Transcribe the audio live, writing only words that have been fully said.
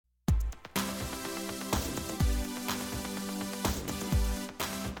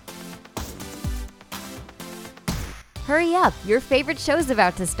Hurry up, your favorite show's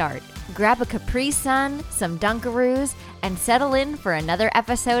about to start. Grab a Capri Sun, some Dunkaroos, and settle in for another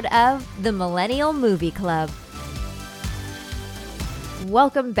episode of the Millennial Movie Club.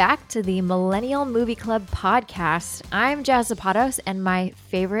 Welcome back to the Millennial Movie Club podcast. I'm Jazz Zapatos, and my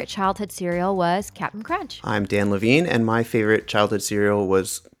favorite childhood cereal was Captain Crunch. I'm Dan Levine, and my favorite childhood cereal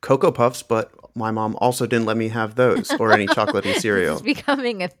was Cocoa Puffs, but my mom also didn't let me have those or any chocolatey cereal. It's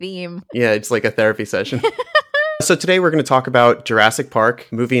becoming a theme. Yeah, it's like a therapy session. So today we're going to talk about Jurassic Park,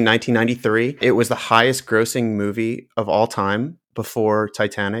 movie in 1993. It was the highest grossing movie of all time before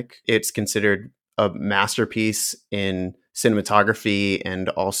Titanic. It's considered a masterpiece in cinematography and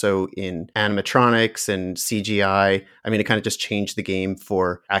also in animatronics and CGI. I mean, it kind of just changed the game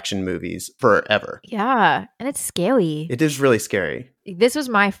for action movies forever. Yeah, and it's scary. It is really scary. This was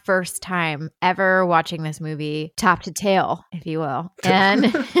my first time ever watching this movie top to tail, if you will. And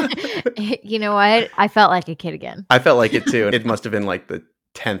you know what? I felt like a kid again. I felt like it too. It must have been like the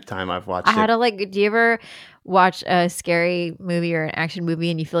 10th time I've watched it. I had to do you ever watch a scary movie or an action movie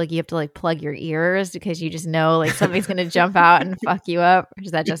and you feel like you have to plug your ears because you just know something's going to jump out and fuck you up? Or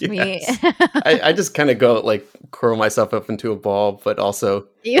is that just me? I just kind of go curl myself up into a ball, but also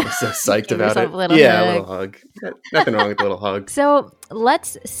I'm so psyched about it. A little hug. Nothing wrong with a little hug. So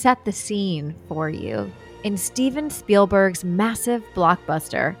let's set the scene for you. In Steven Spielberg's massive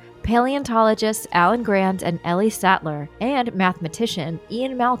blockbuster, paleontologists Alan Grant and Ellie Sattler and mathematician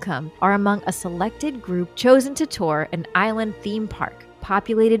Ian Malcolm are among a selected group chosen to tour an island theme park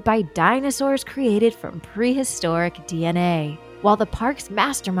populated by dinosaurs created from prehistoric DNA. While the park's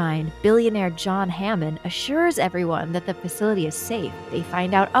mastermind, billionaire John Hammond, assures everyone that the facility is safe, they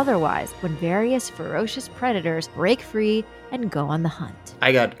find out otherwise when various ferocious predators break free and go on the hunt.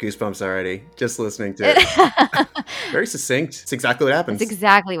 I got goosebumps already just listening to it. Very succinct. It's exactly what happens. It's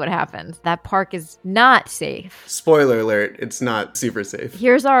exactly what happens. That park is not safe. Spoiler alert, it's not super safe.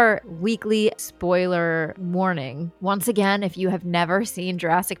 Here's our weekly spoiler warning. Once again, if you have never seen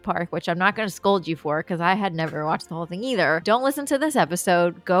Jurassic Park, which I'm not going to scold you for because I had never watched the whole thing either, don't listen to this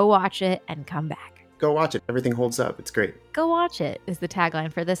episode. Go watch it and come back. Go watch it. Everything holds up. It's great. Go watch it is the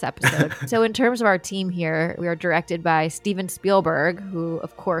tagline for this episode. So in terms of our team here, we are directed by Steven Spielberg, who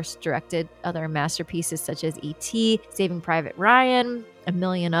of course directed other masterpieces such as E.T., Saving Private Ryan, a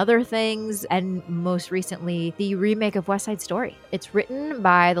million other things, and most recently, the remake of West Side Story. It's written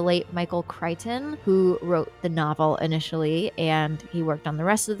by the late Michael Crichton, who wrote the novel initially, and he worked on the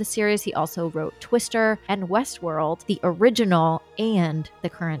rest of the series. He also wrote Twister and Westworld, the original and the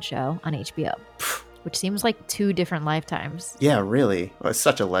current show on HBO. Which seems like two different lifetimes. Yeah, really. Well, it's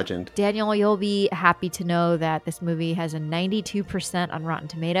such a legend. Daniel, you'll be happy to know that this movie has a 92% on Rotten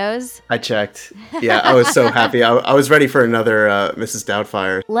Tomatoes. I checked. Yeah, I was so happy. I was ready for another Mrs.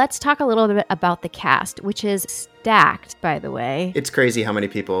 Doubtfire. Let's talk a little bit about the cast, which is stacked, by the way. It's crazy how many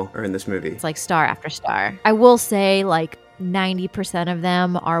people are in this movie. It's like star after star. I will say 90% of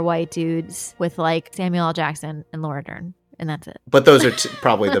them are white dudes with Samuel L. Jackson and Laura Dern. And that's it. But those are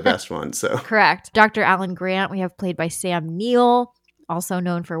probably the best ones. So correct. Dr. Alan Grant, we have played by Sam Neill, also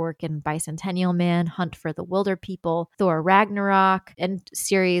known for work in Bicentennial Man, Hunt for the Wilder People, Thor Ragnarok, and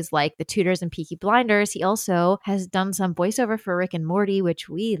series like The Tudors and Peaky Blinders. He also has done some voiceover for Rick and Morty, which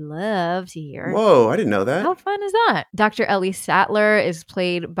we love to hear. Whoa, I didn't know that. How fun is that? Dr. Ellie Sattler is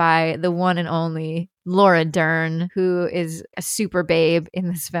played by the one and only Laura Dern, who is a super babe in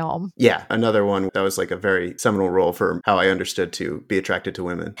this film. Yeah, another one that was a very seminal role for how I understood to be attracted to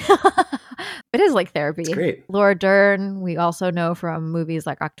women. It is like therapy. It's great. Laura Dern, we also know from movies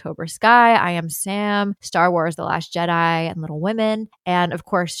like October Sky, I Am Sam, Star Wars The Last Jedi, and Little Women. And of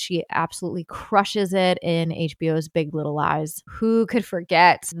course, she absolutely crushes it in HBO's Big Little Lies. Who could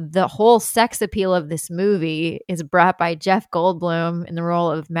forget the whole sex appeal of this movie is brought by Jeff Goldblum in the role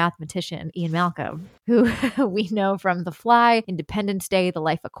of mathematician Ian Malcolm, who we know from The Fly, Independence Day, The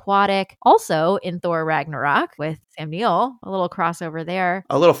Life Aquatic, also in Thor Ragnarok with Sam Neill, a little crossover there.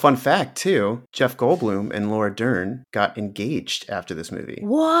 A little fun fact, too. Jeff Goldblum and Laura Dern got engaged after this movie.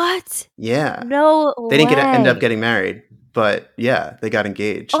 What? Yeah. No They didn't way. end up getting married, but yeah, they got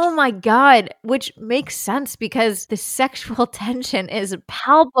engaged. Oh my God, which makes sense because the sexual tension is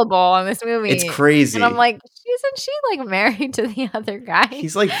palpable in this movie. It's crazy. And I'm like, isn't she married to the other guy?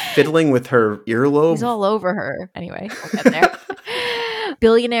 He's fiddling with her earlobe. He's all over her. Anyway, we'll get there.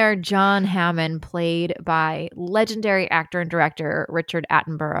 Billionaire John Hammond, played by legendary actor and director Richard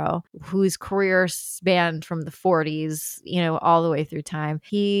Attenborough, whose career spanned from the 40s, all the way through time.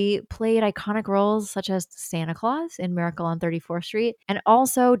 He played iconic roles such as Santa Claus in Miracle on 34th Street, and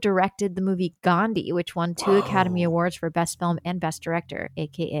also directed the movie Gandhi, which won 2 Academy Awards for Best Film and Best Director,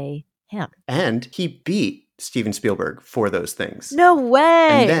 aka him. And he beat Steven Spielberg for those things. No way.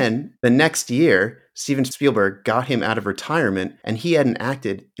 And then the next year, Steven Spielberg got him out of retirement, and he hadn't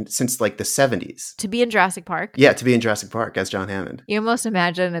acted since like the 70s. To be in Jurassic Park? Yeah, to be in Jurassic Park as John Hammond. You almost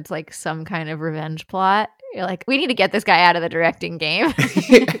imagine it's like some kind of revenge plot. You're like, we need to get this guy out of the directing game.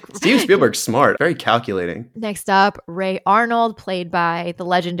 Steven Spielberg's smart, very calculating. Next up, Ray Arnold, played by the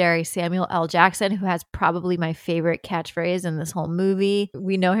legendary Samuel L. Jackson, who has probably my favorite catchphrase in this whole movie.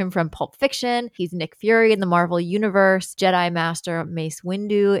 We know him from Pulp Fiction. He's Nick Fury in the Marvel Universe, Jedi Master Mace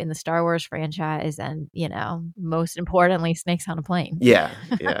Windu in the Star Wars franchise, and, you know, most importantly, Snakes on a Plane. Yeah.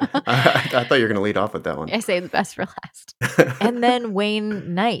 I thought you were going to lead off with that one. I say the best for last. And then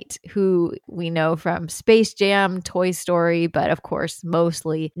Wayne Knight, who we know from Space Jam, Toy Story, but of course,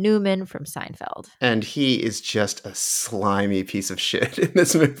 mostly Newman from Seinfeld. And he is just a slimy piece of shit in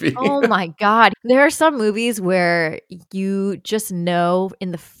this movie. Oh my God. There are some movies where you just know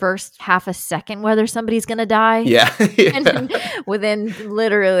in the first half a second whether somebody's going to die. Yeah. And within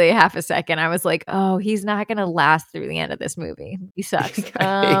literally half a second, I was like, oh, he's not going to last through the end of this movie. He sucks.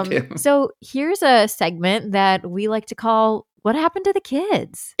 I hate him. So here's a segment that we like to call What Happened to the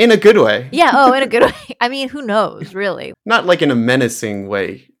Kids? In a good way. Yeah. In a good way. I mean, who knows, really? Not like in a menacing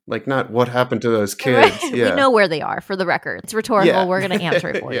way. Like, not what happened to those kids. Right? Yeah. We know where they are, for the record. It's rhetorical. Yeah. We're going to answer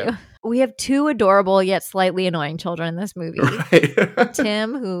it for Yeah. you. We have two adorable yet slightly annoying children in this movie. Right.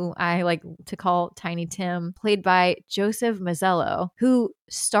 Tim, who I like to call Tiny Tim, played by Joseph Mazzello, who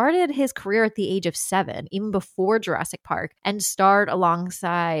started his career at the age of 7, even before Jurassic Park, and starred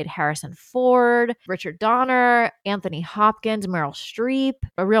alongside Harrison Ford, Richard Donner, Anthony Hopkins, Meryl Streep,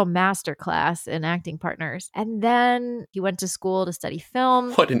 a real masterclass in acting partners. And then he went to school to study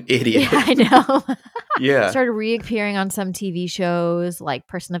film. What an idiot. Yeah, I know. Yeah. Started reappearing on some TV shows like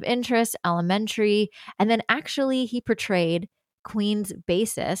Person of Interest, Elementary, and then actually he portrayed Queen's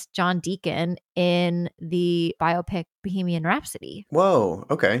bassist, John Deacon, in the biopic Bohemian Rhapsody. Whoa.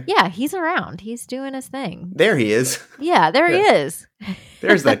 Okay. Yeah, he's around. He's doing his thing. There he is. Yeah, there he is.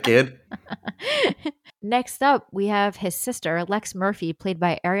 There's that kid. Next up, we have his sister, Lex Murphy, played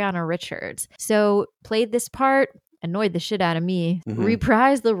by Ariana Richards. So played this part, annoyed the shit out of me,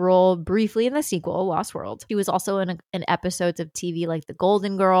 reprised the role briefly in the sequel, Lost World. She was also in episodes of TV like The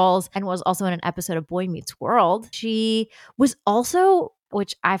Golden Girls and was also in an episode of Boy Meets World. She was also,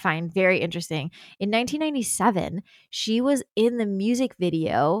 which I find very interesting, in 1997, she was in the music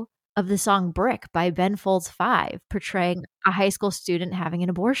video of the song Brick by Ben Folds 5, portraying a high school student having an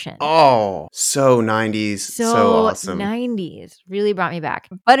abortion. Oh, so 90s. So awesome. 90s. Really brought me back.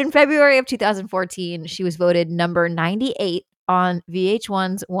 But in February of 2014, she was voted number 98 on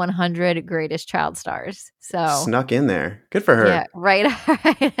VH1's 100 Greatest Child Stars. So snuck in there. Good for her. Yeah, right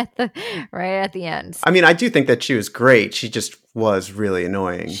at the end. I mean, I do think that she was great. She just was really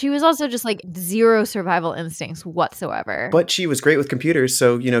annoying. She was also just like zero survival instincts whatsoever. But she was great with computers,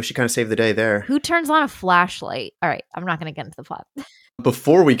 so, you know, she kind of saved the day there. Who turns on a flashlight? All right, I'm not going to get into the plot.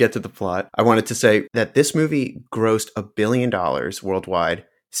 Before we get to the plot, I wanted to say that this movie grossed $1 billion worldwide.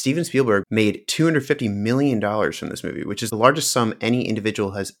 Steven Spielberg made $250 million from this movie, which is the largest sum any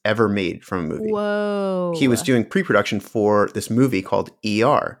individual has ever made from a movie. Whoa. He was doing pre-production for this movie called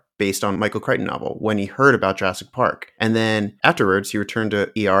ER, based on Michael Crichton novel, when he heard about Jurassic Park. And then afterwards, he returned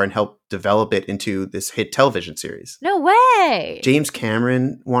to ER and helped develop it into this hit television series. No way. James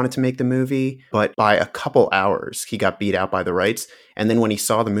Cameron wanted to make the movie, but by a couple hours, he got beat out by the rights. And then when he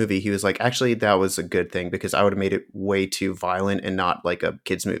saw the movie, he was like, actually, that was a good thing because I would have made it way too violent and not like a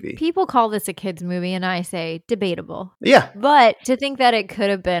kid's movie. People call this a kid's movie, and I say debatable. Yeah. But to think that it could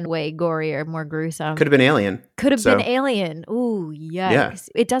have been way gorier, more gruesome. Could have been Alien. Could have been Alien. Ooh, yikes. Yeah.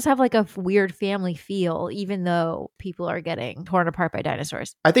 It does have like a weird family feel, even though people are getting torn apart by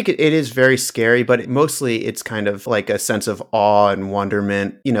dinosaurs. I think it is very scary, but mostly it's kind of like a sense of awe and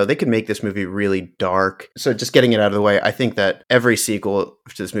wonderment. You know, they could make this movie really dark. So just getting it out of the way, I think that every sequel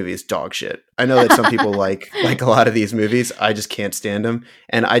to this movie is dog shit. I know that some people like a lot of these movies. I just can't stand them.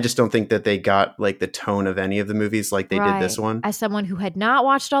 And I just don't think that they got like the tone of any of the movies like they did this one. As someone who had not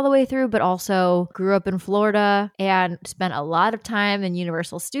watched all the way through, but also grew up in Florida and spent a lot of time in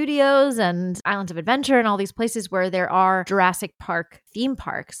Universal Studios and Islands of Adventure and all these places where there are Jurassic Park theme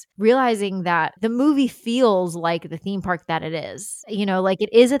parks, realizing that the movie feels like the theme park that it is. You know, like it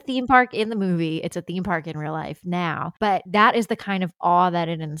is a theme park in the movie. It's a theme park in real life now. But that is the kind of awe that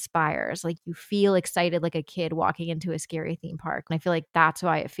it inspires. Like you feel excited like a kid walking into a scary theme park. And I feel like that's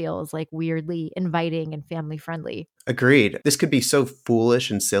why it feels like weirdly inviting and family friendly. Agreed. This could be so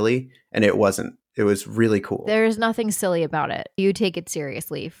foolish and silly, and it wasn't. It was really cool. There's nothing silly about it. You take it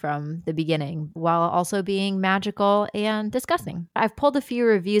seriously from the beginning while also being magical and disgusting. I've pulled a few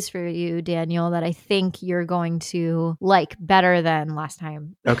reviews for you, Daniel, that I think you're going to like better than last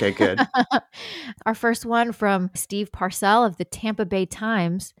time. Okay, good. Our first one from Steve Parcell of the Tampa Bay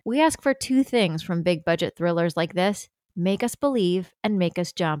Times. We ask for two things from big budget thrillers like this: make us believe and make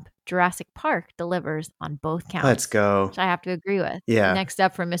us jump. Jurassic Park delivers on both counts. Let's go. Which I have to agree with. Yeah. Next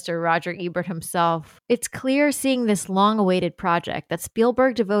up from Mr. Roger Ebert himself. It's clear seeing this long-awaited project that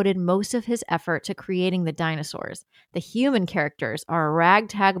Spielberg devoted most of his effort to creating the dinosaurs. The human characters are a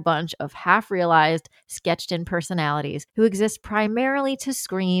ragtag bunch of half-realized, sketched-in personalities who exist primarily to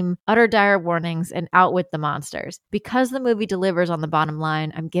scream, utter dire warnings, and outwit the monsters. Because the movie delivers on the bottom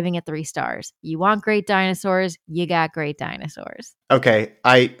line, I'm giving it 3 stars. You want great dinosaurs, you got great dinosaurs. Okay,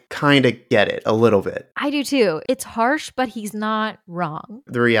 I kind of get it a little bit. I do too. It's harsh, but he's not wrong.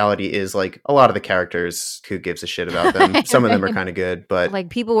 The reality is, like, a lot of the characters, who gives a shit about them? Some of them are kind of good, but like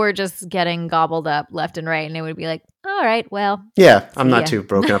people were just getting gobbled up left and right, and it would be like, all right, well. Yeah, I'm not too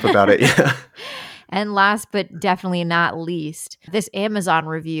broken up about it. Yeah. And last but definitely not least, this Amazon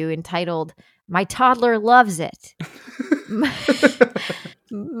review entitled, "My Toddler Loves It."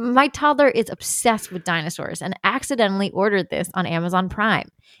 My toddler is obsessed with dinosaurs and accidentally ordered this on Amazon Prime.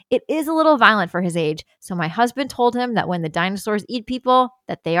 It is a little violent for his age, so my husband told him that when the dinosaurs eat people,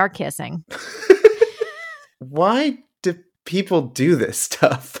 that they are kissing. Why do people do this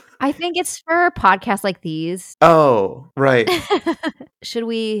stuff? I think it's for podcasts like these. Oh, right. Should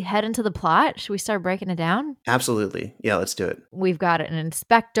we head into the plot? Should we start breaking it down? Absolutely. Yeah, let's do it. We've got an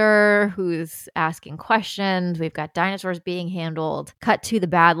inspector who's asking questions. We've got dinosaurs being handled. Cut to the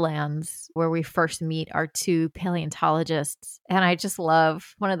Badlands, where we first meet our 2 paleontologists. And I just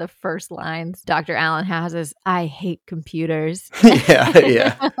love one of the first lines Dr. Allen has is, "I hate computers."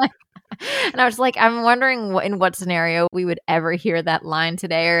 Yeah. And I was like, I'm wondering in what scenario we would ever hear that line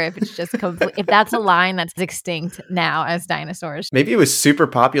today, or if it's just if that's a line that's extinct now as dinosaurs. Maybe it was super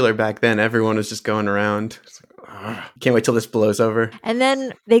popular back then. Everyone was just going around. Can't wait till this blows over. And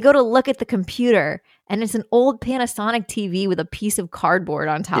then they go to look at the computer, and it's an old Panasonic TV with a piece of cardboard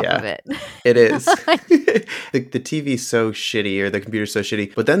on top of it. It is. The TV's so shitty, or the computer's so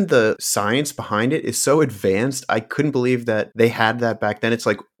shitty. But then the science behind it is so advanced. I couldn't believe that they had that back then. It's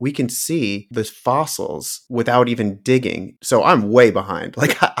like, we can see the fossils without even digging. So I'm way behind.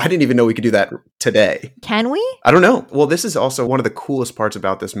 Like, I didn't even know we could do that today. Can we? I don't know. Well, this is also one of the coolest parts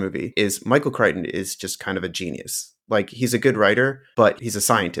about this movie is Michael Crichton is just kind of a genius. Like, he's a good writer, but he's a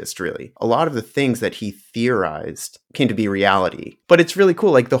scientist, really. A lot of the things that he theorized came to be reality. But it's really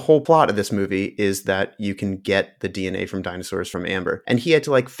cool. Like, the whole plot of this movie is that you can get the DNA from dinosaurs from amber. And he had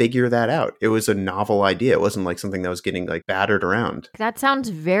to, like, figure that out. It was a novel idea. It wasn't like something that was getting, like, battered around. That sounds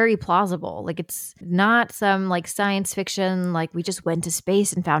very plausible. Like, it's not some, like, science fiction, like, we just went to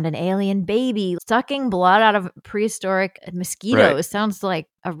space and found an alien baby. Sucking blood out of prehistoric mosquitoes sounds like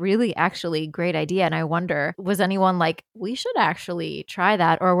a really actually great idea. And I wonder, was anyone like, we should actually try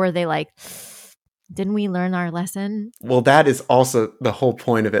that? Or were they like, didn't we learn our lesson? Well, that is also the whole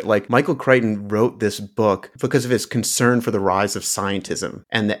point of it. Like, Michael Crichton wrote this book because of his concern for the rise of scientism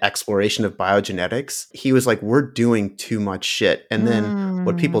and the exploration of biogenetics. He was like, we're doing too much shit. And then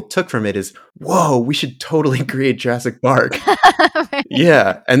what people took from it is, whoa, we should totally create Jurassic Park.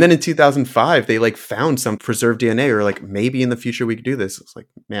 Yeah. And then in 2005, they like found some preserved DNA, or like, maybe in the future we could do this. It's like,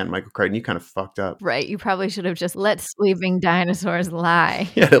 man, Michael Crichton, you kind of fucked up. Right. You probably should have just let sleeping dinosaurs lie.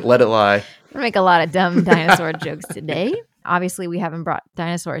 Yeah, let it lie. We're gonna make a lot of dumb dinosaur jokes today. Obviously, we haven't brought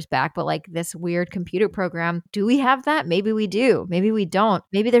dinosaurs back, but like this weird computer program, do we have that? Maybe we do. Maybe we don't.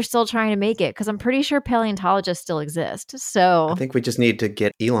 Maybe they're still trying to make it, because I'm pretty sure paleontologists still exist. So I think we just need to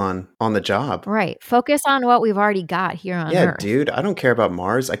get Elon on the job. Right. Focus on what we've already got here on Earth. Yeah, dude, I don't care about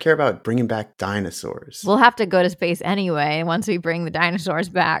Mars. I care about bringing back dinosaurs. We'll have to go to space anyway once we bring the dinosaurs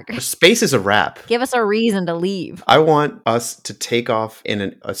back. Space is a wrap. Give us a reason to leave. I want us to take off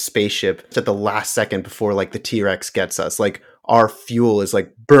in a spaceship at the last second before like the T-Rex gets us. Like, our fuel is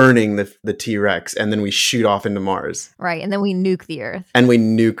like burning the T-Rex, and then we shoot off into Mars. Right. And then we nuke the Earth. And we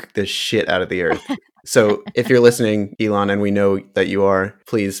nuke the shit out of the Earth. So if you're listening, Elon, and we know that you are,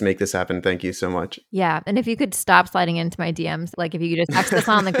 please make this happen. Thank you so much. Yeah. And if you could stop sliding into my DMs, like if you could just text us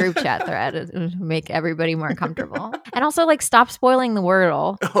on the group chat thread, it would make everybody more comfortable. And also like stop spoiling the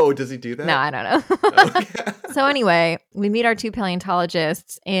Wordle. Oh, does he do that? No, I don't know. Okay. So anyway, we meet our 2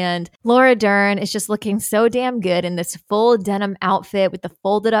 paleontologists, and Laura Dern is just looking so damn good in this full denim outfit with the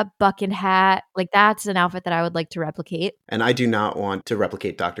folded up bucket hat. Like, that's an outfit that I would like to replicate. And I do not want to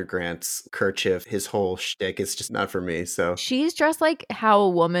replicate Dr. Grant's kerchief, his whole shtick is just not for me. So She's dressed like how a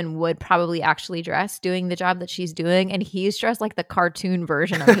woman would probably actually dress doing the job that she's doing, and he's dressed like the cartoon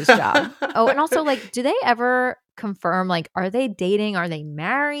version of his job. Oh, and also, like, do they ever confirm, like, are they dating? Are they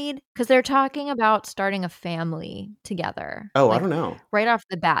married? Because they're talking about starting a family together. I Like, don't know. right off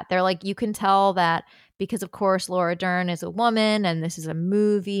the bat, they're like, you can tell that because, of course, Laura Dern is a woman and this is a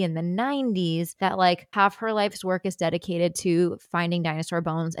movie in the 90s, that like half her life's work is dedicated to finding dinosaur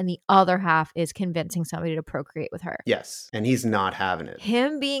bones and the other half is convincing somebody to procreate with her. Yes. And he's not having it.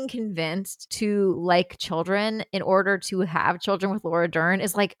 Him being convinced to like children in order to have children with Laura Dern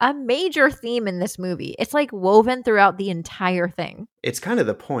is like a major theme in this movie. It's like woven throughout the entire thing. It's kind of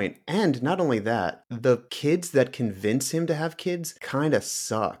the point. And not only that, the kids that convince him to have kids kind of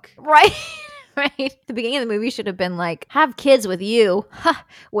suck. Right? Right? The beginning of the movie should have been like, have kids with you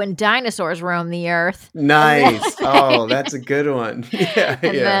when dinosaurs roam the earth. Nice. Oh, that's a good one. Yeah.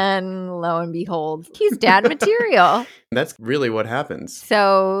 And then lo and behold, he's dad material. That's really what happens.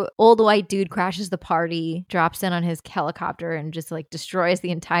 So old white dude crashes the party, drops in on his helicopter and just like destroys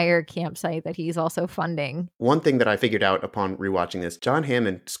the entire campsite that he's also funding. One thing that I figured out upon rewatching this, John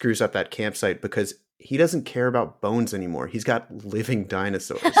Hammond screws up that campsite because he doesn't care about bones anymore. He's got living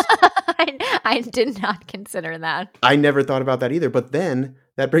dinosaurs. I did not consider that. I never thought about that either. But then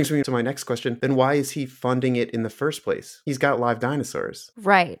that brings me to my next question. Then why is he funding it in the first place? He's got live dinosaurs.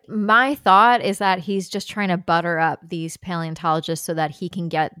 Right. My thought is that he's just trying to butter up these paleontologists so that he can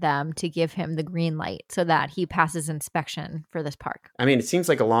get them to give him the green light so that he passes inspection for this park. I mean, it seems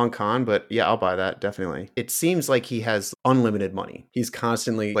like a long con, but yeah, I'll buy that, definitely. It seems like he has unlimited money. He's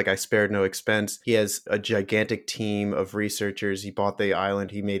constantly like, I spared no expense. He has a gigantic team of researchers. He bought the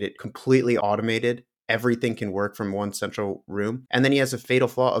island. He made it completely automated. Everything can work from one central room. And then he has a fatal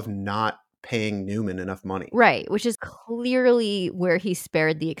flaw of not paying Newman enough money. Right, which is clearly where he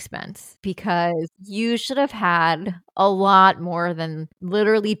spared the expense because you should have had a lot more than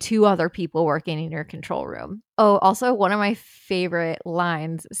literally 2 other people working in your control room. Oh, also one of my favorite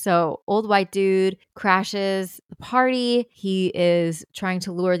lines. So old white dude crashes the party. He is trying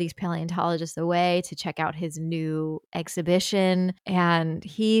to lure these paleontologists away to check out his new exhibition. And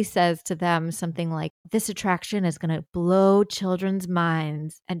he says to them something like, this attraction is going to blow children's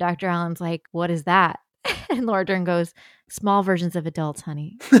minds. And Dr. Allen's like, what is that? And Laura Dern goes, small versions of adults,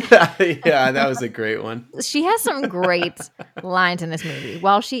 honey. Yeah, that was a great one. She has some great lines in this movie.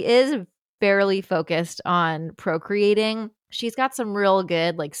 While she is barely focused on procreating, she's got some real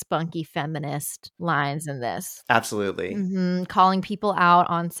good, like, spunky feminist lines in this. Absolutely. Calling people out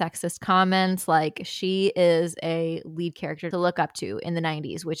on sexist comments. Like, she is a lead character to look up to in the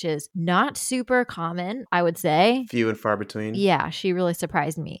 90s, which is not super common, I would say. Few and far between. Yeah, she really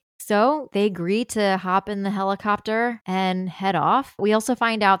surprised me. So they agree to hop in the helicopter and head off. We also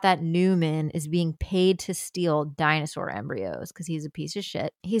find out that Newman is being paid to steal dinosaur embryos because he's a piece of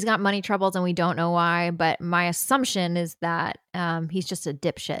shit. He's got money troubles and we don't know why, but my assumption is that he's just a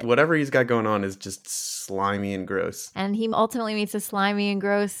dipshit. Whatever he's got going on is just slimy and gross. And he ultimately meets a slimy and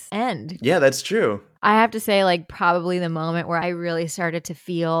gross end. Yeah, that's true. I have to say, like, probably the moment where I really started to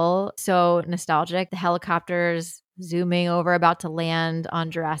feel so nostalgic, the helicopters zooming over, about to land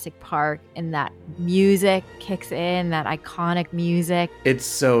on Jurassic Park, and that music kicks in, that iconic music. It's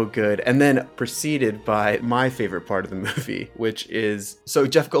so good. And then preceded by my favorite part of the movie, which is, so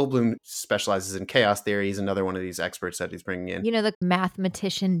Jeff Goldblum specializes in chaos theory. He's another one of these experts that he's bringing in. You know, the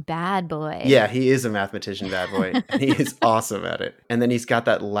mathematician bad boy. Yeah, he is a mathematician bad boy. And he is awesome at it. And then he's got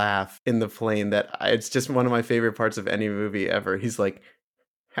that laugh in the plane that it's just one of my favorite parts of any movie ever. He's like,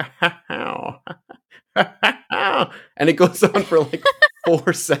 ha ha ha. And it goes on for like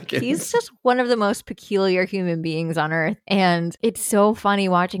 4 seconds. He's just one of the most peculiar human beings on earth. And it's so funny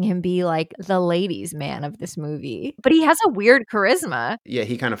watching him be like the ladies' man of this movie. But he has a weird charisma. Yeah,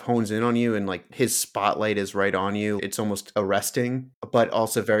 he kind of hones in on you and like his spotlight is right on you. It's almost arresting, but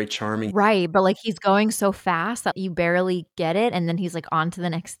also very charming. Right. But like he's going so fast that you barely get it. And then he's like on to the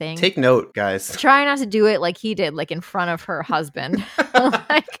next thing. Take note, guys. Try not to do it like he did, like in front of her husband.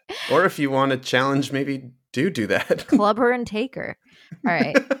 Or if you want to challenge, maybe do that. Club her and take her. All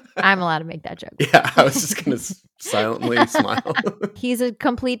right. I'm allowed to make that joke. Yeah, I was just going to silently smile. He's a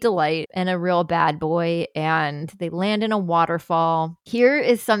complete delight and a real bad boy, and they land in a waterfall. Here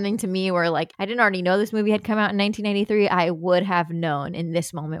is something to me where, like, I didn't already know this movie had come out in 1993. I would have known in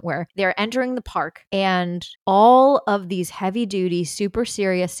this moment where they're entering the park, and all of these heavy-duty, super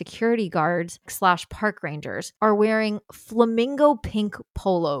serious security guards / park rangers are wearing flamingo pink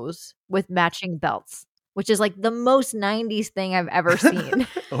polos with matching belts. which is like the most 90s thing I've ever seen.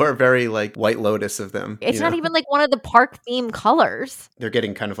 Or very like White Lotus of them. It's not even like one of the park theme colors. They're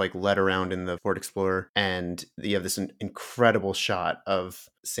getting kind of like led around in the Ford Explorer, and you have this incredible shot of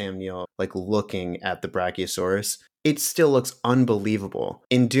Sam Neill like looking at the Brachiosaurus. It still looks unbelievable.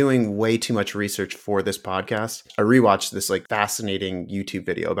 In doing way too much research for this podcast, I rewatched this like fascinating YouTube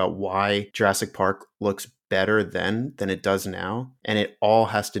video about why Jurassic Park looks better then than it does now. And it all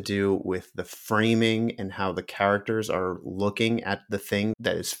has to do with the framing and how the characters are looking at the thing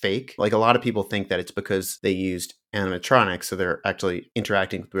that is fake. Like a lot of people think that it's because they used animatronics, so they're actually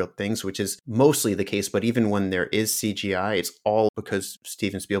interacting with real things, which is mostly the case. But even when there is CGI, it's all because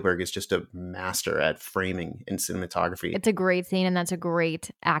Steven Spielberg is just a master at framing and cinematography. It's a great scene, and that's a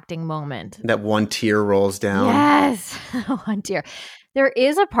great acting moment. That one tear rolls down. Yes, one tear. There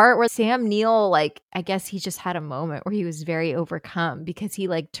is a part where Sam Neill, like, I guess he just had a moment where he was very overcome because he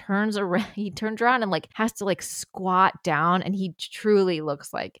like turns around and like has to like squat down, and he truly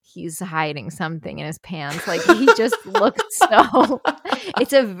looks like he's hiding something in his pants. Like he just looks so,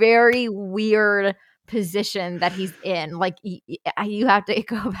 it's a very weird position that he's in. Like you have to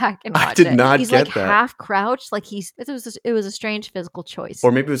go back and watch I did it. not He's get like that. half crouched, like it was a strange physical choice.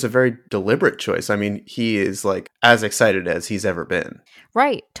 Or maybe it was a very deliberate choice. I mean, he is like as excited as he's ever been.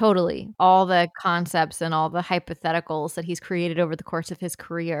 Right, totally. All the concepts and all the hypotheticals that he's created over the course of his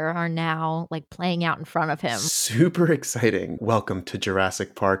career are now like playing out in front of him. Super exciting. Welcome to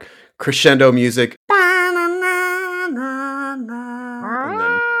Jurassic Park. Crescendo music. And then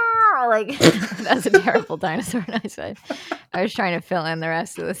Like that's a terrible dinosaur noise. I was trying to fill in the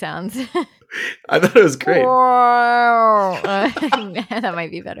rest of the sounds. I thought it was great. That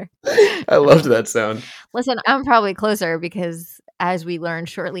might be better. I loved that sound. Listen, I'm probably closer because as we learned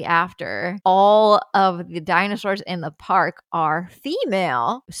shortly after, all of the dinosaurs in the park are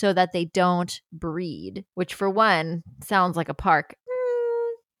female so that they don't breed, which for one sounds like a park.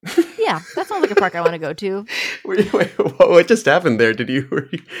 Yeah, that sounds like a park I want to go to. Wait, what just happened there? Were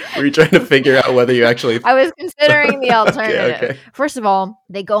you trying to figure out whether you actually... I was considering the alternative. Okay. First of all,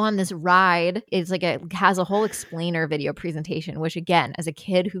 they go on this ride. It's like it has a whole explainer video presentation, which again, as a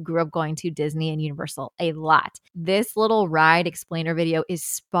kid who grew up going to Disney and Universal a lot, this little ride explainer video is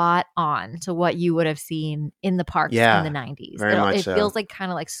spot on to what you would have seen in the parks in the 90s. Very much it so. feels like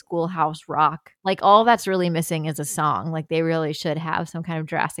kind of like Schoolhouse Rock. Like all that's really missing is a song. Like they really should have some kind of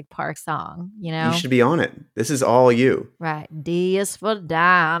Jurassic Park song, you know? You should be on it. This is all you. Right. D is for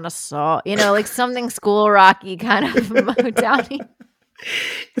dinosaur. You know, like something school rocky kind of modality.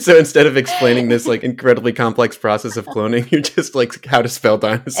 So instead of explaining this like incredibly complex process of cloning, you're just like how to spell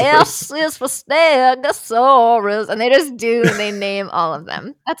dinosaurs. S is for Stegosaurus. And they just do, and they name all of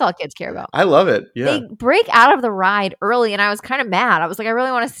them. That's all kids care about. I love it. Yeah. They break out of the ride early, and I was kind of mad. I was like, I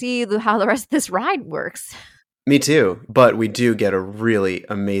really want to see how the rest of this ride works. Me too. But we do get a really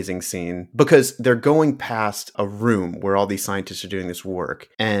amazing scene because they're going past a room where all these scientists are doing this work.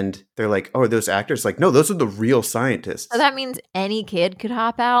 And they're like, oh, are those actors? Like, no, those are the real scientists. So that means any kid could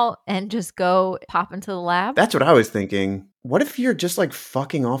hop out and just go pop into the lab? That's what I was thinking. What if you're just like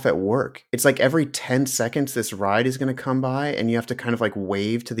fucking off at work? It's like every 10 seconds this ride is going to come by and you have to kind of like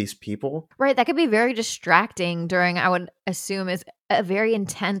wave to these people. Right. That could be very distracting during, I would assume, is a very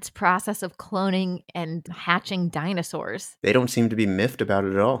intense process of cloning and hatching dinosaurs. They don't seem to be miffed about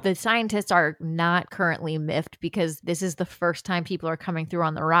it at all. The scientists are not currently miffed because this is the first time people are coming through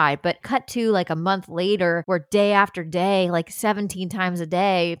on the ride. But cut to like a month later, where day after day, like 17 times a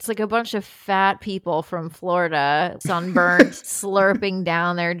day, it's like a bunch of fat people from Florida, sunburned, slurping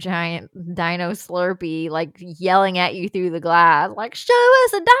down their giant dino Slurpee, like yelling at you through the glass, like, show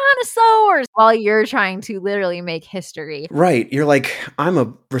us the dinosaurs, while you're trying to literally make history. Right. You're like, I'm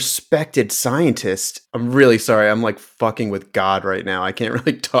a respected scientist. I'm really sorry. I'm like fucking with God right now. I can't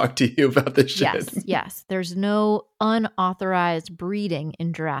really talk to you about this shit. Yes. There's no unauthorized breeding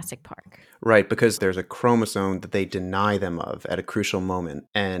in Jurassic Park. Right, because there's a chromosome that they deny them of at a crucial moment.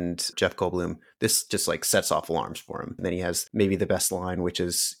 And Jeff Goldblum, this just like sets off alarms for him. And then he has maybe the best line, which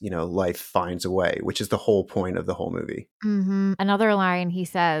is, you know, life finds a way, which is the whole point of the whole movie. Mm-hmm. Another line he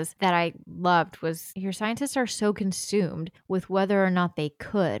says that I loved was, your scientists are so consumed with whether or not they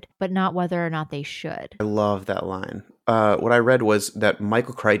could, but not whether or not they should. I love that line. What I read was that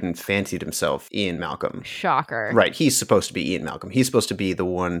Michael Crichton fancied himself Ian Malcolm. Shocker. Right. He's supposed to be Ian Malcolm. He's supposed to be the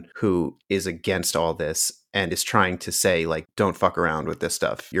one who is against all this. and is trying to say, like, don't fuck around with this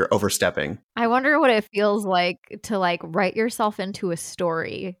stuff. You're overstepping. I wonder what it feels like to like write yourself into a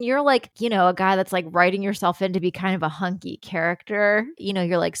story. You're like, a guy that's like writing yourself in to be kind of a hunky character.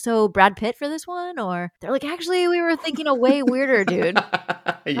 You're like, so Brad Pitt for this one? Or they're like, actually, we were thinking a way weirder dude.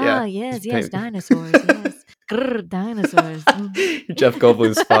 Yeah. Yes, dinosaurs, yes. Grr, dinosaurs. Jeff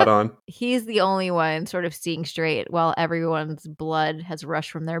Goldblum's spot on. He's the only one sort of seeing straight while everyone's blood has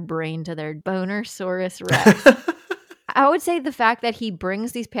rushed from their brain to their bonersaurus rex. I would say the fact that he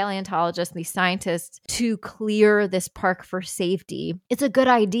brings these paleontologists and these scientists to clear this park for safety, it's a good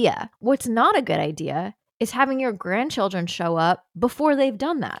idea. What's not a good idea is having your grandchildren show up before they've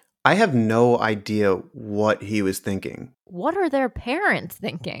done that. I have no idea what he was thinking. What are their parents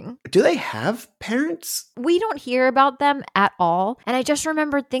thinking? Do they have parents? We don't hear about them at all. And I just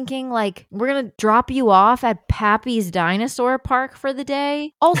remember thinking, like, we're going to drop you off at Pappy's Dinosaur Park for the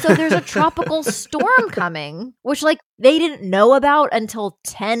day. Also, there's a tropical storm coming, which, like, they didn't know about until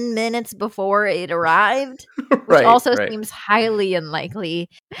 10 minutes before it arrived, which also seems highly unlikely.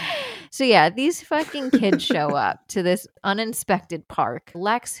 So yeah, these fucking kids show up to this uninspected park.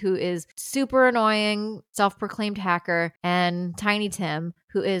 Lex, who is super annoying, self-proclaimed hacker, and Tiny Tim,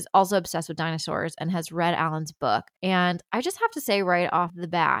 who is also obsessed with dinosaurs and has read Alan's book. And I just have to say right off the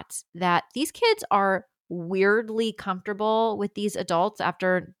bat that these kids are weirdly comfortable with these adults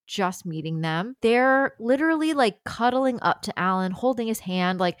after just meeting them. They're literally like cuddling up to Alan, holding his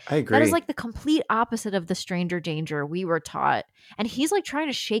hand. Like, I agree. That is like the complete opposite of the stranger danger we were taught. And he's like trying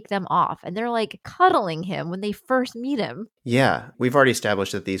to shake them off, and they're like cuddling him when they first meet him. Yeah, we've already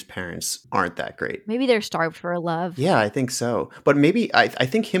established that these parents aren't that great. Maybe they're starved for love. Yeah, I think so. But maybe I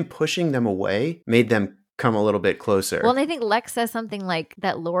think him pushing them away made them come a little bit closer. Well, and I think Lex says something like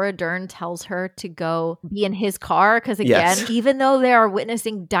that Laura Dern tells her to go be in his car because, again, even though they are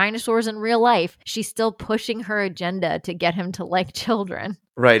witnessing dinosaurs in real life, she's still pushing her agenda to get him to like children.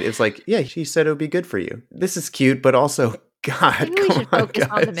 Right. It's like, yeah, she said it would be good for you. This is cute, but also, God, maybe we should focus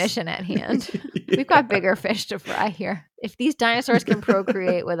on the mission at hand. We've got bigger fish to fry here. If these dinosaurs can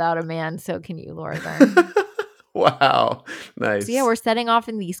procreate without a man, so can you, Laura Dern. Wow. Nice. So yeah, we're setting off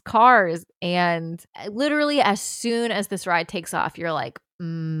in these cars, and literally as soon as this ride takes off, you're like,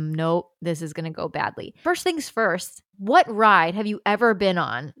 nope, this is going to go badly. First things first, what ride have you ever been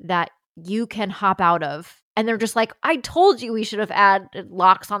on that you can hop out of? And they're just like, I told you we should have added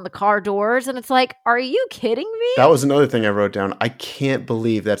locks on the car doors. And it's like, are you kidding me? That was another thing I wrote down. I can't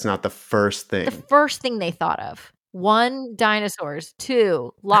believe that's not the first thing. The first thing they thought of. 1, dinosaurs.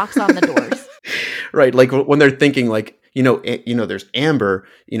 2, locks on the doors. Right. Like when they're thinking like, there's amber,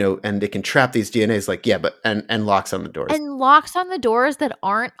 and they can trap these DNAs, like, yeah, but and locks on the doors. And locks on the doors that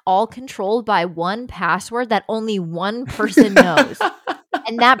aren't all controlled by one password that only one person knows.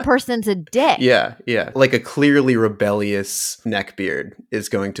 And that person's a dick. Yeah. Like a clearly rebellious neckbeard is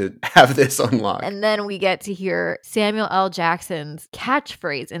going to have this unlocked. And then we get to hear Samuel L. Jackson's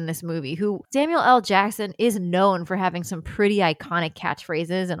catchphrase in this movie, who Samuel L. Jackson is known for having some pretty iconic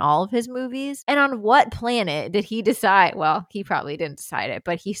catchphrases in all of his movies. And on what planet did he decide? Well, he probably didn't decide it,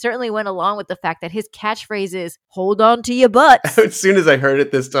 but he certainly went along with the fact that his catchphrase is, hold on to your butts. As soon as I heard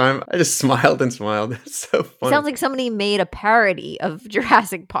it this time, I just smiled and smiled. It's so funny. It sounds like somebody made a parody of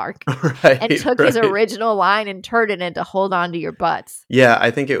Jurassic Park and took his original line and turned it into hold on to your butts. Yeah,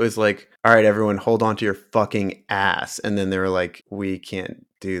 I think it was like, all right, everyone, hold on to your fucking ass. And then they were like, we can't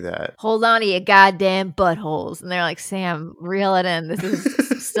do that. Hold on to your goddamn buttholes. And they're like, Sam, reel it in. This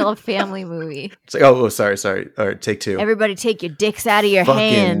is still a family movie. It's like, oh, sorry. All right, take 2. Everybody take your dicks out of your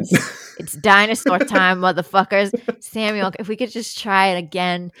hands. It's dinosaur time, motherfuckers. Samuel, if we could just try it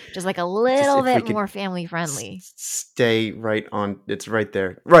again, just like a little bit more family friendly. Stay right on. It's right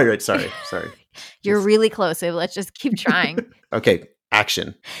there. Right. Sorry. You're really close. So let's just keep trying. Okay.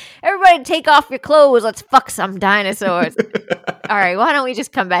 Action. Everybody take off your clothes. Let's fuck some dinosaurs. All right. Why don't we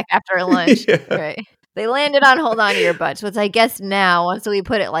just come back after lunch? Yeah. Right. They landed on hold on to your butts, which I guess now, once we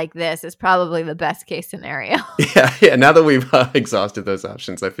put it like this, is probably the best case scenario. Yeah. Now that we've exhausted those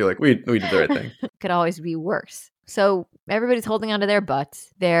options, I feel like we did the right thing. Could always be worse. So everybody's holding onto their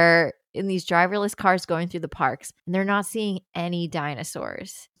butts. They're in these driverless cars going through the parks, and they're not seeing any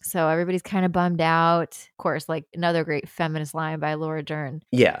dinosaurs. So everybody's kind of bummed out. Of course, like another great feminist line by Laura Dern.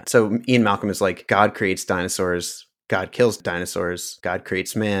 Yeah. So Ian Malcolm is like, God creates dinosaurs. God kills dinosaurs. God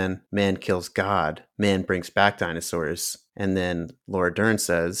creates man. Man kills God. Man brings back dinosaurs. And then Laura Dern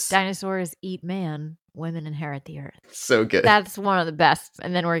says, dinosaurs eat man. Women inherit the earth. So good. That's one of the best.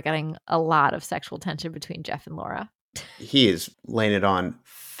 And then we're getting a lot of sexual tension between Jeff and Laura. He is laying it on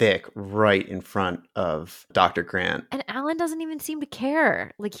thick right in front of Dr. Grant. And Alan doesn't even seem to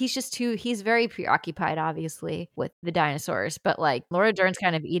care. Like, he's very preoccupied, obviously, with the dinosaurs, but like Laura Dern's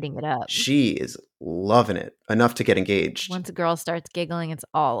kind of eating it up. She is loving it, enough to get engaged. Once a girl starts giggling, it's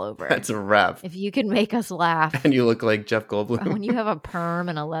all over. That's a wrap. If you can make us laugh. And you look like Jeff Goldblum. When you have a perm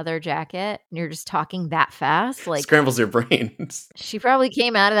and a leather jacket and you're just talking that fast, like, scrambles your brains. She probably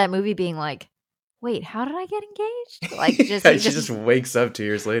came out of that movie being like, wait, how did I get engaged? Like, she just wakes up 2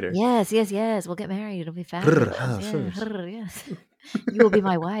 years later. Yes. We'll get married. It'll be fabulous. Yes. You will be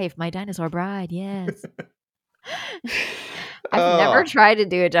my wife, my dinosaur bride. Yes. I've never tried to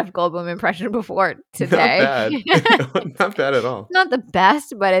do a Jeff Goldblum impression before today. Not bad. Not bad at all. Not the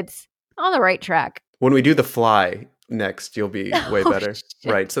best, but it's on the right track. When we do The Fly next, you'll be way better. Shit.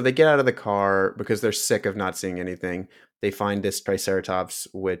 Right. So they get out of the car because they're sick of not seeing anything. They find this Triceratops,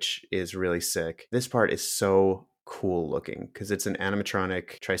 which is really sick. This part is so cool looking because it's an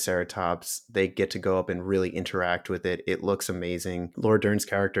animatronic Triceratops. They get to go up and really interact with it. It looks amazing. Laura Dern's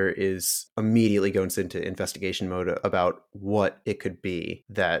character is immediately goes into investigation mode about what it could be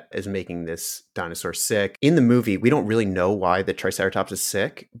that is making this dinosaur sick. In the movie, we don't really know why the Triceratops is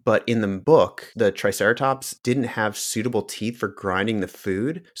sick, but in the book, the Triceratops didn't have suitable teeth for grinding the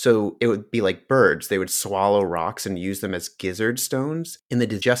food. So it would be like birds. They would swallow rocks and use them as gizzard stones. In the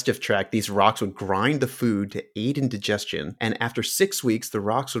digestive tract, these rocks would grind the food to aid in digestion. And after 6 weeks, the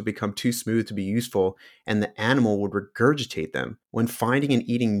rocks would become too smooth to be useful, and the animal would regurgitate them. When finding and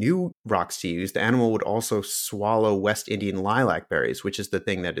eating new rocks to use, the animal would also swallow West Indian lilac berries, which is the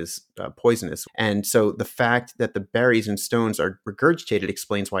thing that is poisonous. And so the fact that the berries and stones are regurgitated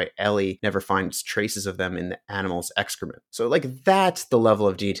explains why Ellie never finds traces of them in the animal's excrement. So like that's the level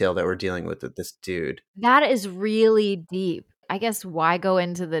of detail that we're dealing with this dude. That is really deep. I guess why go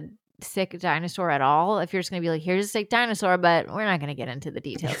into the sick dinosaur at all if you're just going to be like, here's a sick dinosaur, but we're not going to get into the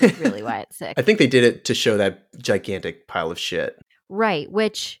details of really why it's sick. I think they did it to show that gigantic pile of shit. Right,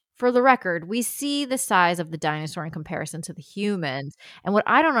 which, for the record, we see the size of the dinosaur in comparison to the humans. And what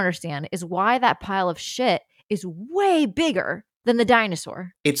I don't understand is why that pile of shit is way bigger than the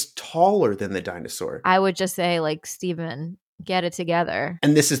dinosaur. It's taller than the dinosaur. I would just say, like, Steven, get it together.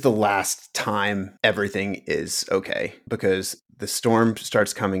 And this is the last time everything is okay because the storm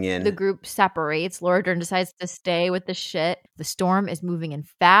starts coming in. The group separates. Laura Dern decides to stay with the shit. The storm is moving in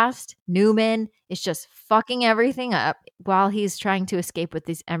fast. Newman is just fucking everything up while he's trying to escape with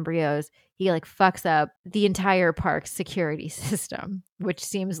these embryos. He like fucks up the entire park's security system, which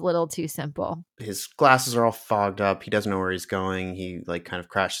seems a little too simple. His glasses are all fogged up. He doesn't know where he's going. He like kind of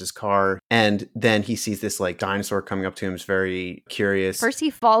crashed his car. And then he sees this like dinosaur coming up to him. He's very curious. First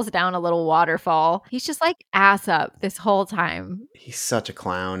he falls down a little waterfall. He's just like ass up this whole time. He's such a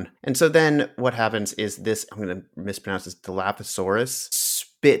clown. And so then what happens is this, I'm going to mispronounce this, Dilophosaurus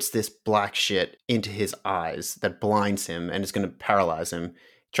spits this black shit into his eyes that blinds him and is going to paralyze him.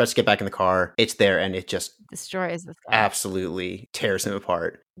 Tries to get back in the car. It's there and it just destroys this guy. Absolutely tears him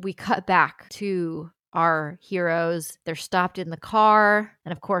apart. We cut back to our heroes. They're stopped in the car.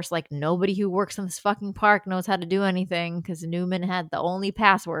 And of course, like nobody who works in this fucking park knows how to do anything because Newman had the only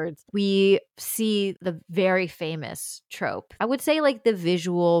passwords. We see the very famous trope. I would say like the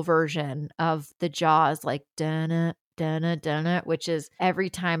visual version of the Jaws, like dun dun, which is every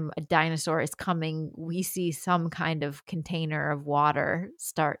time a dinosaur is coming, we see some kind of container of water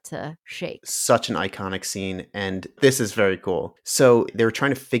start to shake. Such an iconic scene, and this is very cool. So they were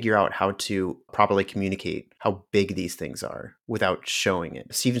trying to figure out how to properly communicate how big these things are without showing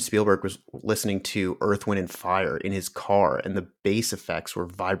it. Steven Spielberg was listening to Earth, Wind, and Fire in his car, and the bass effects were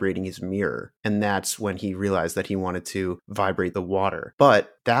vibrating his mirror. And that's when he realized that he wanted to vibrate the water.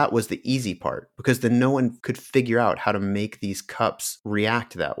 But that was the easy part, because then no one could figure out how to make these cups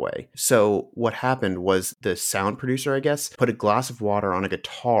react that way. So what happened was the sound producer, I guess, put a glass of water on a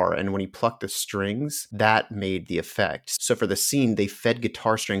guitar, and when he plucked the strings, that made the effect. So for the scene, they fed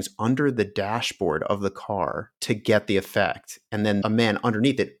guitar strings under the dashboard of the car to get the effect. And then a man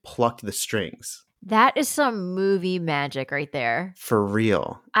underneath it plucked the strings. That is some movie magic right there. For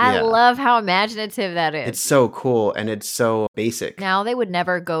real. I love how imaginative that is. It's so cool and it's so basic. Now, they would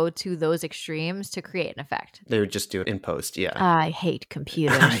never go to those extremes to create an effect. They would just do it in post, yeah. I hate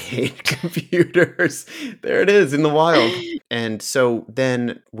computers. I hate computers. There it is in the wild. And so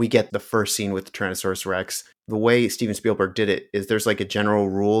then we get the first scene with Tyrannosaurus Rex. The way Steven Spielberg did it is there's like a general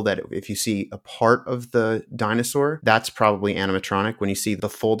rule that if you see a part of the dinosaur, that's probably animatronic. When you see the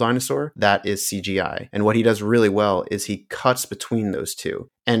full dinosaur, that is CGI. And what he does really well is he cuts between those two.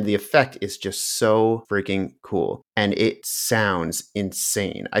 And the effect is just so freaking cool. And it sounds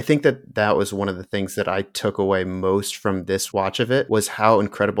insane. I think that was one of the things that I took away most from this watch of it was how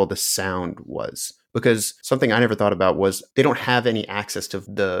incredible the sound was. Because something I never thought about was they don't have any access to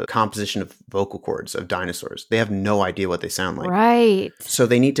the composition of vocal cords of dinosaurs. They have no idea what they sound like. Right. So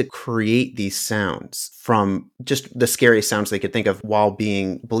they need to create these sounds from just the scariest sounds they could think of while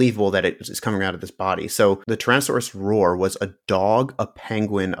being believable that it is coming out of this body. So the Tyrannosaurus roar was a dog, a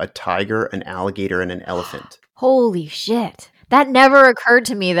penguin, a tiger, an alligator, and an elephant. Holy shit. That never occurred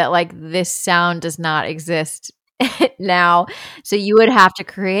to me that like this sound does not exist now. So you would have to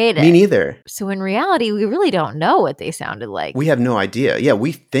create it. Me neither. So in reality, we really don't know what they sounded like. We have no idea. Yeah,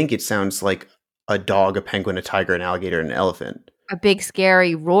 we think it sounds like a dog, a penguin, a tiger, an alligator, and an elephant. A big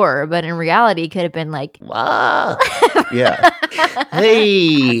scary roar, but in reality, it could have been like, whoa. Yeah.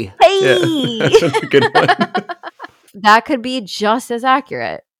 Hey. Hey. Yeah, that's a good one. That could be just as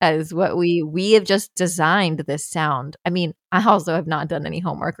accurate as what we have just designed this sound. I mean, I also have not done any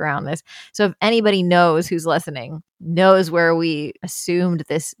homework around this. So if anybody knows who's listening, knows where we assumed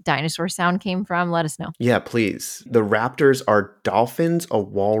this dinosaur sound came from, let us know. Yeah, please. The raptors are dolphins, a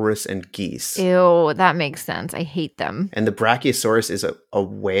walrus, and geese. Ew, that makes sense. I hate them. And the Brachiosaurus is a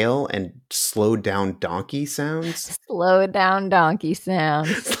whale and slowed down donkey sounds. Slow down donkey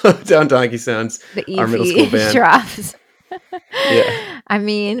sounds. Slowed down donkey sounds. The Our middle school band. drops. Yeah. I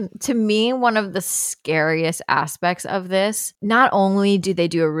mean, to me, one of the scariest aspects of this, not only do they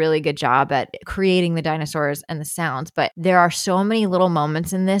do a really good job at creating the dinosaurs and the sounds, but there are so many little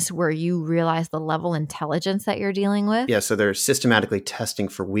moments in this where you realize the level of intelligence that you're dealing with. Yeah, so they're systematically testing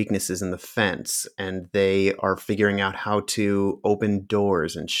for weaknesses in the fence, and they are figuring out how to open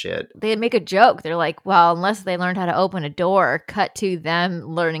doors and shit. They make a joke. They're like, well, unless they learned how to open a door, cut to them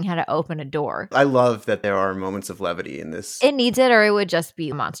learning how to open a door. I love that there are moments of levity in this. It needs it, or it would just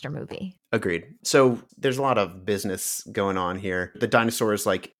be a monster movie. Agreed. So there's a lot of business going on here. The dinosaur is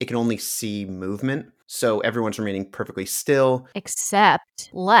like, it can only see movement. So everyone's remaining perfectly still. Except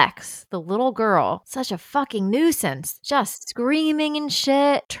Lex, the little girl, such a fucking nuisance. Just screaming and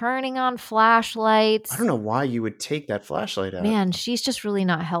shit, turning on flashlights. I don't know why you would take that flashlight out. Man, she's just really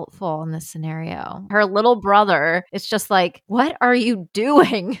not helpful in this scenario. Her little brother is just like, what are you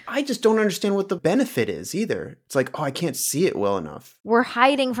doing? I just don't understand what the benefit is either. It's like, oh, I can't see it well enough. We're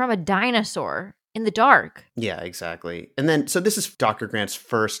hiding from a dinosaur in the dark. Yeah, exactly. And then, so this is Dr. Grant's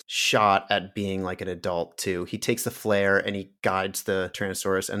first shot at being like an adult too. He takes the flare and he guides the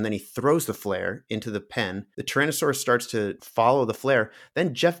Tyrannosaurus, and then he throws the flare into the pen. The Tyrannosaurus starts to follow the flare.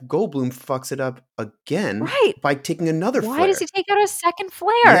 Then Jeff Goldblum fucks it up again by taking another flare. Why does he take out a second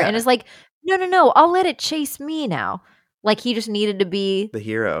flare? Yeah. And is like, no, I'll let it chase me now. Like he just needed to be the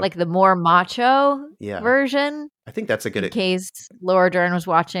hero, like the more macho version. I think that's a good... In case Laura Dern was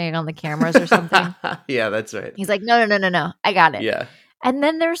watching on the cameras or something. Yeah, that's right. He's like, no, I got it. Yeah. And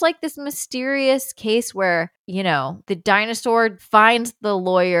then there's like this mysterious case where, you know, the dinosaur finds the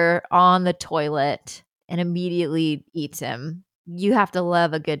lawyer on the toilet and immediately eats him. You have to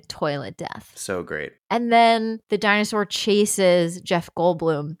love a good toilet death. So great. And then the dinosaur chases Jeff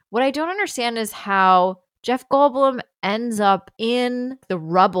Goldblum. What I don't understand is how Jeff Goldblum ends up in the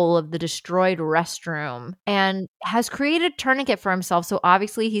rubble of the destroyed restroom and has created a tourniquet for himself. So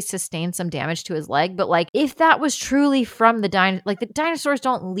obviously he sustained some damage to his leg. But like, if that was truly from the the dinosaurs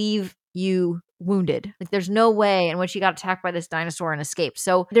don't leave you wounded. Like there's no way in which he got attacked by this dinosaur and escaped.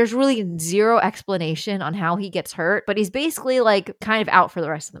 So there's really zero explanation on how he gets hurt, but he's basically like kind of out for the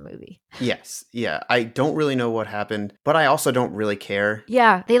rest of the movie. Yes. Yeah. I don't really know what happened, but I also don't really care.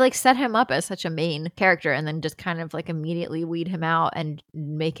 Yeah. They like set him up as such a main character and then just kind of like immediately weed him out and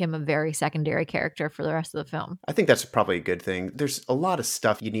make him a very secondary character for the rest of the film. I think that's probably a good thing. There's a lot of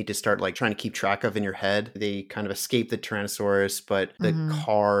stuff you need to start like trying to keep track of in your head. They kind of escape the Tyrannosaurus, but the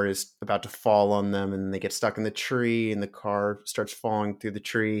car is about to fall on them and they get stuck in the tree and the car starts falling through the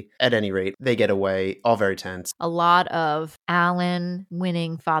tree. At any rate, they get away, all very tense. A lot of Alan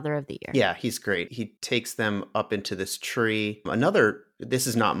winning Father of the Year. Yeah, he's great. He takes them up into this tree. This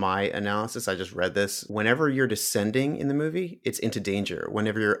is not my analysis. I just read this. Whenever you're descending in the movie, it's into danger.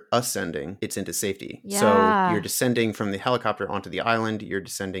 Whenever you're ascending, it's into safety. Yeah. So you're descending from the helicopter onto the island. You're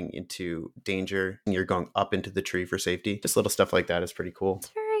descending into danger and you're going up into the tree for safety. Just little stuff like that is pretty cool. It's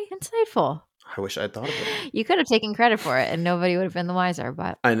very insightful. I wish I had thought of it. You could have taken credit for it and nobody would have been the wiser,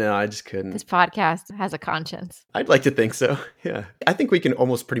 but I know, I just couldn't. this podcast has a conscience. I'd like to think so. Yeah. I think we can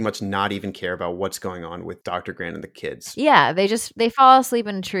almost pretty much not even care about what's going on with Dr. Grant and the kids. Yeah, they fall asleep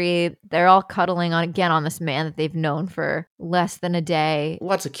in a tree. They're all cuddling on this man that they've known for less than a day.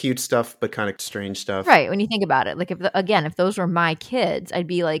 Lots of cute stuff, but kind of strange stuff. Right, when you think about it. Like, if those were my kids, I'd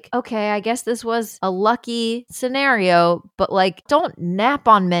be like, okay, I guess this was a lucky scenario, but like, don't nap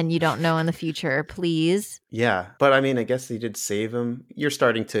on men you don't know in the future, please. Yeah, but I mean, I guess they did save him. You're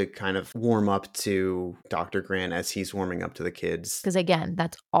starting to kind of warm up to Dr. Grant as he's warming up to the kids. Because again,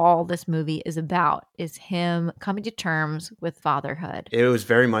 that's all this movie is about, is him coming to terms with fatherhood. It was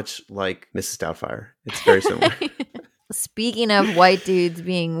very much like Mrs. Doubtfire. It's very similar. Speaking of white dudes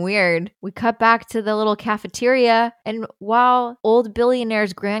being weird, we cut back to the little cafeteria, and while old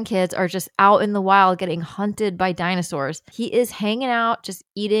billionaire's grandkids are just out in the wild getting hunted by dinosaurs, he is hanging out just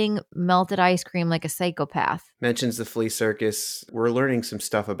eating melted ice cream like a psychopath. Mentions the flea circus. We're learning some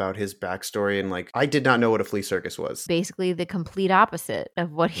stuff about his backstory, and like, I did not know what a flea circus was. Basically the complete opposite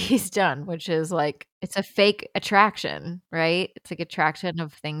of what he's done, which is like, it's a fake attraction, right? It's like attraction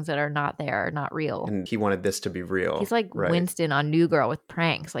of things that are not there, not real. And he wanted this to be real. He's like right. Winston on New Girl with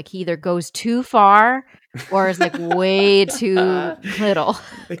pranks. Like, he either goes too far or is like way too little.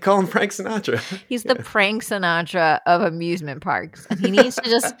 They call him Frank Sinatra. He's the prank Sinatra of amusement parks. And he needs to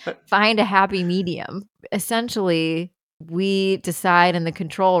just find a happy medium. Essentially, we decide in the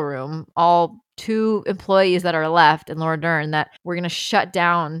control room, all 2 employees that are left and Laura Dern, that we're going to shut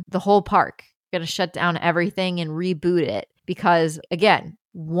down the whole park. Going to shut down everything and reboot it because, again,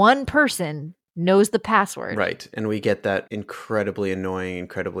 one person knows the password. Right. And we get that incredibly annoying,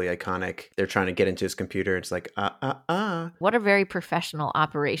 incredibly iconic. They're trying to get into his computer. It's like, What a very professional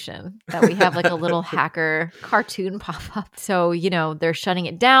operation that we have like a little hacker cartoon pop up. So, they're shutting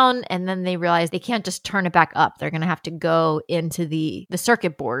it down and then they realize they can't just turn it back up. They're going to have to go into the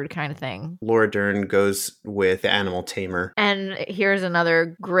circuit board kind of thing. Laura Dern goes with the animal tamer. And here's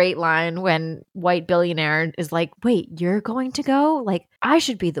another great line when white billionaire is like, wait, you're going to go? Like, I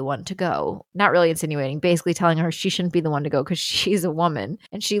should be the one to go. Not really insinuating, basically telling her she shouldn't be the one to go because she's a woman.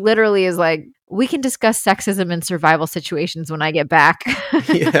 And she literally is like, we can discuss sexism in survival situations when I get back.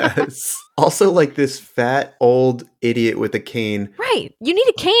 Yes. Also, like this fat old idiot with a cane. Right. You need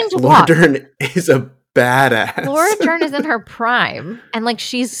a cane to Laura walk. Dern is a badass. Laura Dern is in her prime and like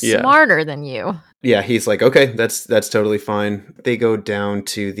she's smarter than you. Yeah, he's like, okay, that's totally fine. They go down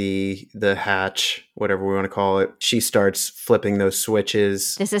to the hatch, whatever we want to call it. She starts flipping those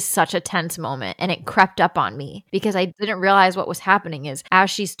switches. This is such a tense moment, and it crept up on me because I didn't realize what was happening is as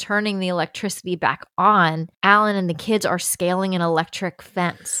she's turning the electricity back on, Alan and the kids are scaling an electric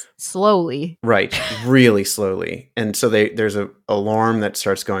fence slowly. Right, really slowly. And so there's a alarm that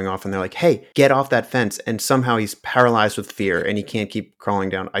starts going off and they're like, hey, get off that fence. And somehow he's paralyzed with fear and he can't keep crawling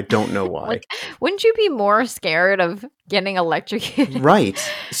down. I don't know why. Wouldn't you be more scared of getting electrocuted? Right.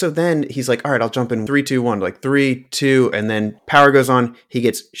 So then he's like, all right, I'll jump in 3, 2, 1, like 3, 2, and then power goes on. He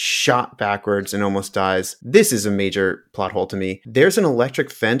gets shot backwards and almost dies. This is a major plot hole to me. There's an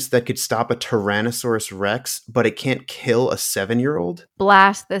electric fence that could stop a Tyrannosaurus Rex, but it can't kill a 7-year-old.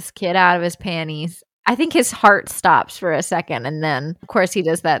 Blast this kid out of his panties. I think his heart stops for a second. And then, of course, he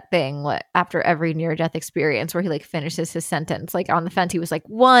does that thing after every near-death experience where he like finishes his sentence. Like on the fence, he was like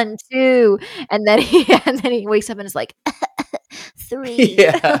 1, 2. And then he wakes up and is like 3.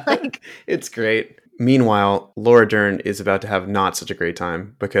 Yeah, like, it's great. Meanwhile, Laura Dern is about to have not such a great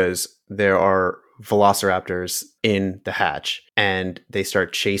time because there are velociraptors in the hatch and they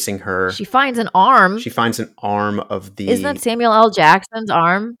start chasing her. She finds an arm. She finds an arm of the... Isn't that Samuel L. Jackson's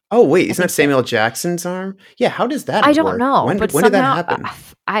arm? Oh, wait, isn't that Samuel L. Jackson's arm? Yeah, how does that work? I don't know. When but did that happen?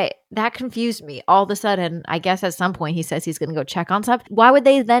 That confused me. All of a sudden, I guess at some point he says he's going to go check on stuff. Why would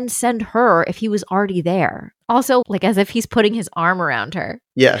they then send her if he was already there? Also, like as if he's putting his arm around her.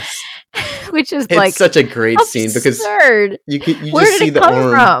 Yes. Which is it's such a great scene because you Where just did see it the come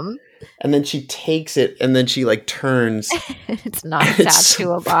arm. From? And then she takes it and then she like turns. It's not attached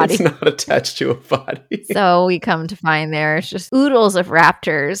to a body. It's not attached to a body. So we come to find there's just oodles of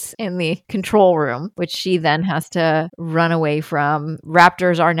raptors in the control room, which she then has to run away from.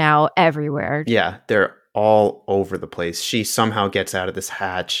 Raptors are now everywhere. Yeah, they're all over the place. She somehow gets out of this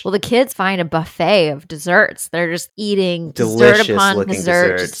hatch. Well, the kids find a buffet of desserts. They're just eating delicious dessert upon looking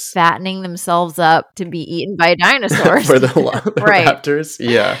desserts, fattening themselves up to be eaten by dinosaurs. For the right. raptors.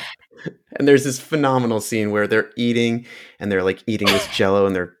 Yeah. And there's this phenomenal scene where they're eating and they're like eating this jello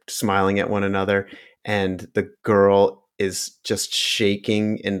and they're smiling at one another. And the girl is just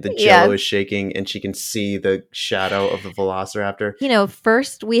shaking and the Yeah. jello is shaking and she can see the shadow of the velociraptor. You know,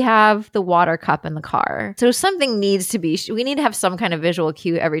 first we have the water cup in the car. So something needs to be, we need to have some kind of visual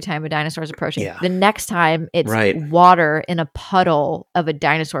cue every time a dinosaur is approaching. Yeah. The next time it's Right. water in a puddle of a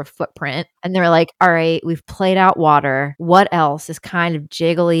dinosaur footprint. And they're like, all right, we've played out water. What else is kind of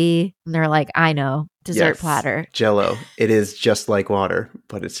jiggly? And they're like, I know. Dessert Yes, platter. Jello. It is just like water,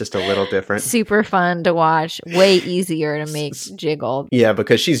 but it's just a little different. Super fun to watch. Way easier to make jiggle. Yeah,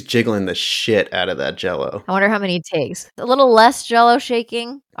 because she's jiggling the shit out of that Jello. I wonder how many it takes. A little less Jello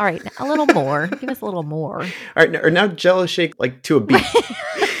shaking. All right, a little more. Give us a little more. All right, now Jello shake like to a beat.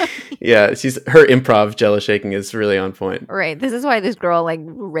 Yeah, her improv Jello shaking is really on point. Right. This is why this girl like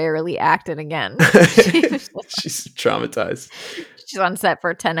rarely acted again. She's traumatized. She's on set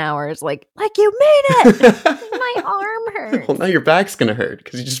for 10 hours, like you made it. My arm hurts. Well, now your back's gonna hurt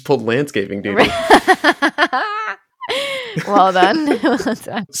because you just pulled landscaping duty. Well done.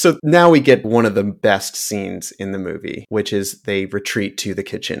 So now we get one of the best scenes in the movie, which is they retreat to the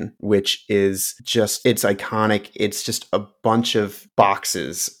kitchen, which is just, it's iconic. It's just a bunch of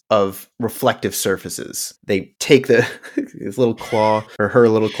boxes of reflective surfaces. They take his little claw, or her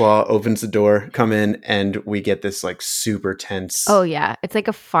little claw, opens the door, come in, and we get this like super tense. Oh yeah, it's like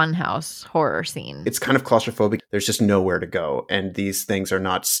a funhouse horror scene. It's kind of claustrophobic. There's just nowhere to go. And these things are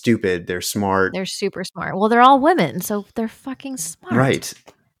not stupid. They're smart. They're super smart. Well, they're all women, so they're fucking smart. Right.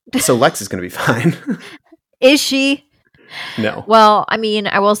 So Lex is going to be fine. Is she? No. Well, I mean,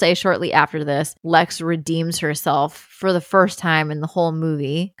 I will say shortly after this, Lex redeems herself for the first time in the whole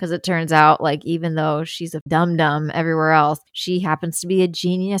movie, because it turns out, like, even though she's a dum-dum everywhere else, she happens to be a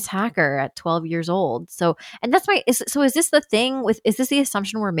genius hacker at 12 years old. So, and that's is this the thing with, is this the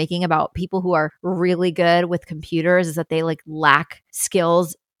assumption we're making about people who are really good with computers, is that they like lack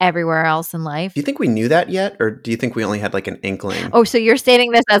skills everywhere else in life? Do you think we knew that yet? Or do you think we only had like an inkling? Oh, so you're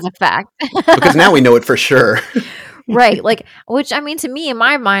stating this as a fact. Because now we know it for sure. Right. Like, which, I mean, to me, in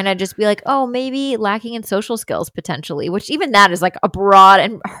my mind, I'd just be like, oh, maybe lacking in social skills potentially, which even that is like a broad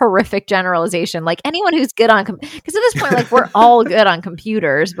and horrific generalization. Like anyone who's good on, because at this point, like we're all good on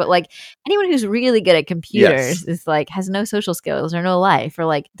computers, but like anyone who's really good at computers is like, has no social skills or no life, or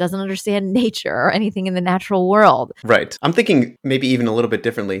like doesn't understand nature or anything in the natural world. Right. I'm thinking maybe even a little bit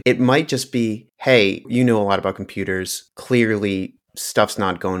differently. It might just be, hey, you know a lot about computers. Clearly stuff's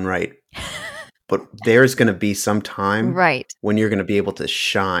not going right. But there's going to be some time when you're going to be able to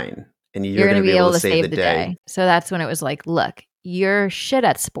shine and you're going to be able to save the day. So that's when it was like, look, you're shit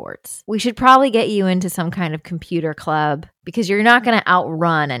at sports. We should probably get you into some kind of computer club because you're not going to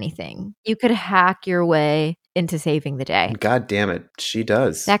outrun anything. You could hack your way into saving the day. God damn it. She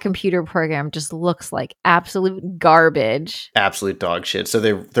does. That computer program just looks like absolute garbage. Absolute dog shit. So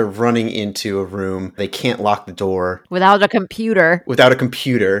they're running into a room. They can't lock the door. Without a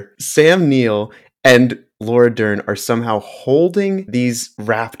computer. Sam Neill and Laura Dern are somehow holding these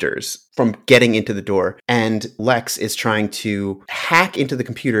raptors from getting into the door. And Lex is trying to hack into the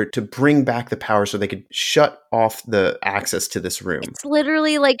computer to bring back the power so they could shut off the access to this room. It's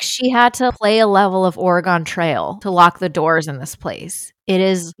literally like she had to play a level of Oregon Trail to lock the doors in this place. It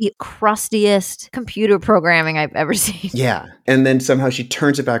is the crustiest computer programming I've ever seen. Yeah. And then somehow she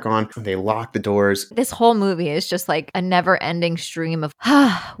turns it back on and they lock the doors. This whole movie is just like a never-ending stream of,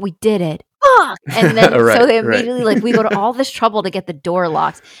 we did it. And then so they immediately like, we go to all this trouble to get the door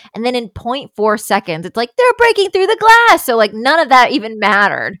locked. And then in 0.4 seconds, it's like, they're breaking through the glass. So like none of that even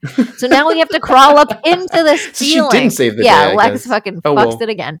mattered. So now we have to crawl up into this ceiling. She didn't save the day. Yeah, Lex fucking fucks it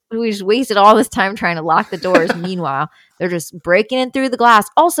again. We just wasted all this time trying to lock the doors. Meanwhile, they're just breaking in through the glass.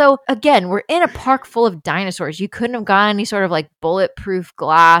 Also, again, we're in a park full of dinosaurs. You couldn't have gotten any sort of like bulletproof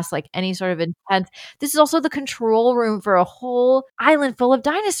glass, like any sort of intense. This is also the control room for a whole island full of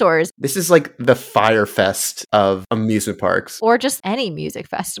dinosaurs. This is like the Fire Fest of amusement parks. Or just any music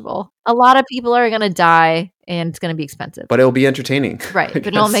festival. A lot of people are going to die and it's going to be expensive. But it'll be entertaining. Right. But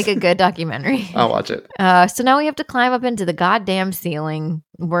it'll make a good documentary. I'll watch it. So now we have to climb up into the goddamn ceiling.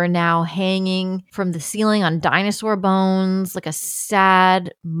 We're now hanging from the ceiling on dinosaur bones, like a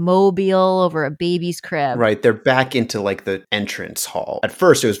sad mobile over a baby's crib. Right. They're back into like the entrance hall. At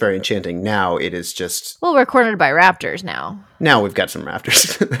first it was very enchanting. Now it is just... Well, we're cornered by raptors now. Now we've got some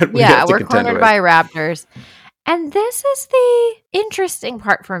raptors. We're cornered by raptors. And this is the interesting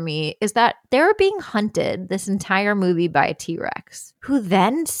part for me, is that they're being hunted this entire movie by a T-Rex, who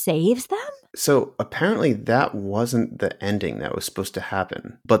then saves them? So apparently that wasn't the ending that was supposed to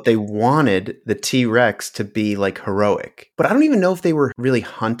happen. But they wanted the T-Rex to be like heroic. But I don't even know if they were really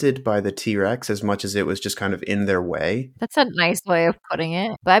hunted by the T-Rex as much as it was just kind of in their way. That's a nice way of putting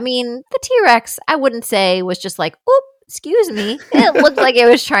it. But I mean, the T-Rex, I wouldn't say was just like, oop, excuse me. It looked like it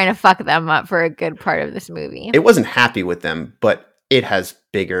was trying to fuck them up for a good part of this movie. It wasn't happy with them, but it has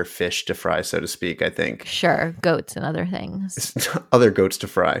bigger fish to fry, so to speak, I think. Sure, goats and other things. Other goats to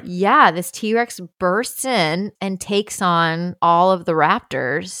fry. Yeah, this T-Rex bursts in and takes on all of the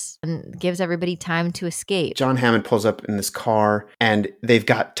raptors and gives everybody time to escape. John Hammond pulls up in this car, and they've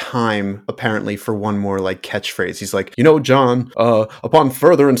got time, apparently, for one more, like, catchphrase. He's like, John, upon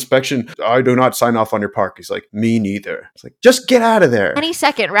further inspection, I do not sign off on your park. He's like, me neither. It's like, just get out of there. Any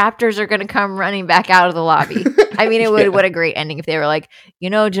second, raptors are going to come running back out of the lobby. I mean, what a great ending if they were like,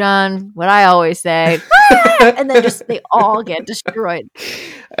 John, what I always say, and then just they all get destroyed.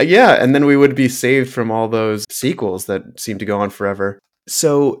 Yeah, and then we would be saved from all those sequels that seem to go on forever.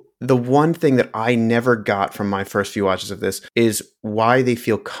 So the one thing that I never got from my first few watches of this is why they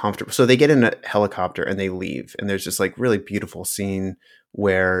feel comfortable. So they get in a helicopter and they leave, and there's this like really beautiful scene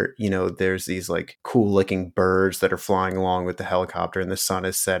where, there's these like cool looking birds that are flying along with the helicopter and the sun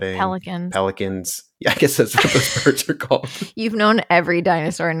is setting. Pelicans. Yeah, I guess that's what those birds are called. You've known every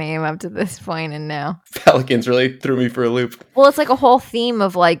dinosaur name up to this point, and now Pelicans really threw me for a loop. Well, it's like a whole theme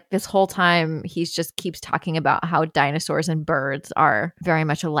of like this whole time he's just keeps talking about how dinosaurs and birds are very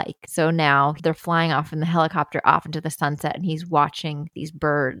much alike. So now they're flying off in the helicopter off into the sunset, and he's watching these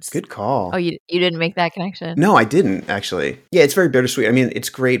birds. Good call. Oh, you didn't make that connection? No, I didn't actually. Yeah, it's very bittersweet. I mean, it's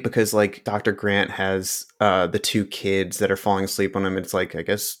great because like Dr. Grant has the two kids that are falling asleep on him. It's like, I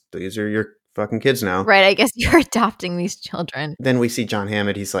guess these are your fucking kids now. Right, I guess you're adopting these children. Then we see John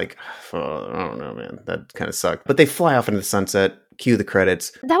Hammond. He's like, oh, I don't know, man. That kind of sucked. But they fly off into the sunset, cue the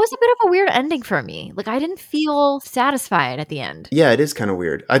credits. That was a bit of a weird ending for me. Like, I didn't feel satisfied at the end. Yeah, it is kind of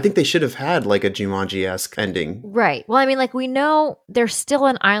weird. I think they should have had like a Jumanji-esque ending. Right. Well, I mean, like, we know there's still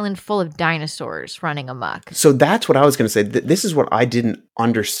an island full of dinosaurs running amok. So that's what I was going to say. This is what I didn't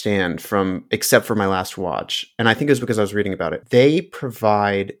understand except for my last watch. And I think it was because I was reading about it. They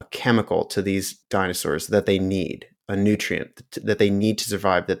provide a chemical to these dinosaurs that they need. A nutrient that they need to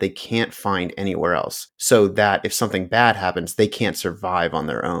survive that they can't find anywhere else, so that if something bad happens, they can't survive on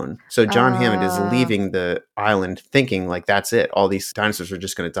their own. So John Hammond is leaving the island thinking like, that's it. All these dinosaurs are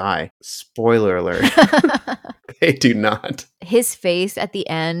just going to die. Spoiler alert. They do not. His face at the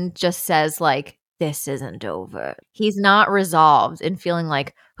end just says like, this isn't over. He's not resolved in feeling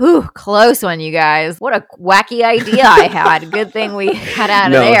like, ooh, close one, you guys. What a wacky idea I had. Good thing we got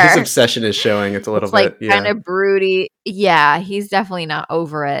out of there. No, his obsession is showing. It's a little bit, like kind of broody. Yeah, he's definitely not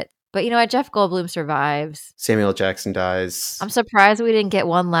over it. But you know what? Jeff Goldblum survives. Samuel L. Jackson dies. I'm surprised we didn't get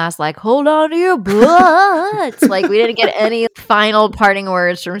one last, like, hold on to your butts. Like, we didn't get any final parting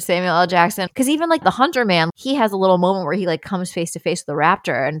words from Samuel L. Jackson. Because even, like, the Hunter Man, he has a little moment where he, like, comes face to face with the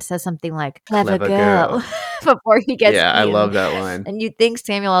raptor and says something like, clever girl. Before he gets Yeah, eaten. I love that line. And you'd think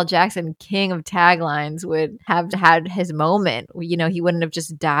Samuel L. Jackson, king of taglines, would have had his moment. You know, he wouldn't have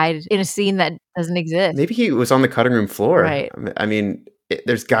just died in a scene that doesn't exist. Maybe he was on the cutting room floor. Right. I mean...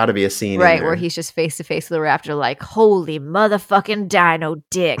 there's got to be a scene right in where he's just face to face with the raptor like, holy motherfucking dino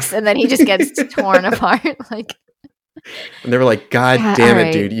dicks, and then he just gets torn apart like, and they were like, God damn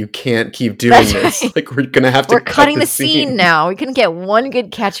it, dude, you can't keep doing this. Right. Like, we're gonna have to cutting the scene now. We couldn't get one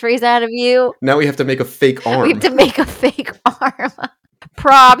good catchphrase out of you. Now we have to make a fake arm. We have to make a fake arm.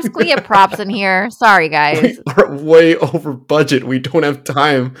 Props. Can we get props in here? Sorry, guys. We are way over budget. We don't have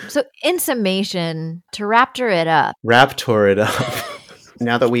time. So in summation, to raptor it up.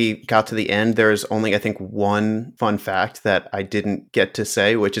 Now that we got to the end, there's only, I think, one fun fact that I didn't get to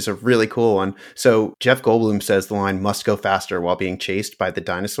say, which is a really cool one. So Jeff Goldblum says the line, must go faster, while being chased by the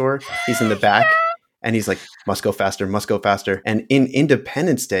dinosaur. He's in the back. And he's like, must go faster, must go faster. And in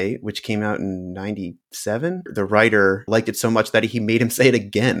Independence Day, which came out in 97, the writer liked it so much that he made him say it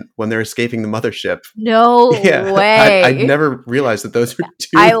again when they're escaping the mothership. No way. I never realized that those were two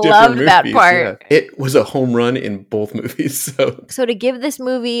I different movies. I love that part. Yeah. It was a home run in both movies. So to give this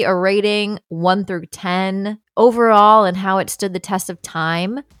movie a rating 1 through 10, overall and how it stood the test of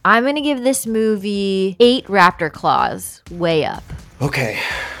time, I'm going to give this movie 8 raptor claws, way up. Okay.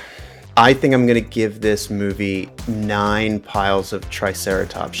 I think I'm going to give this movie 9 piles of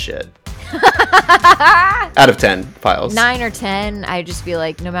Triceratops shit. Out of 10 piles. 9 or 10, I just feel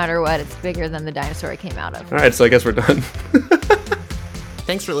like no matter what, it's bigger than the dinosaur it came out of. All right, so I guess we're done.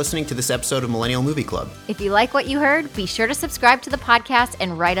 Thanks for listening to this episode of Millennial Movie Club. If you like what you heard, be sure to subscribe to the podcast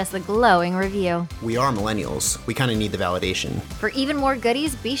and write us a glowing review. We are millennials. We kind of need the validation. For even more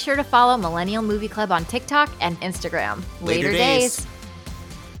goodies, be sure to follow Millennial Movie Club on TikTok and Instagram. Later days.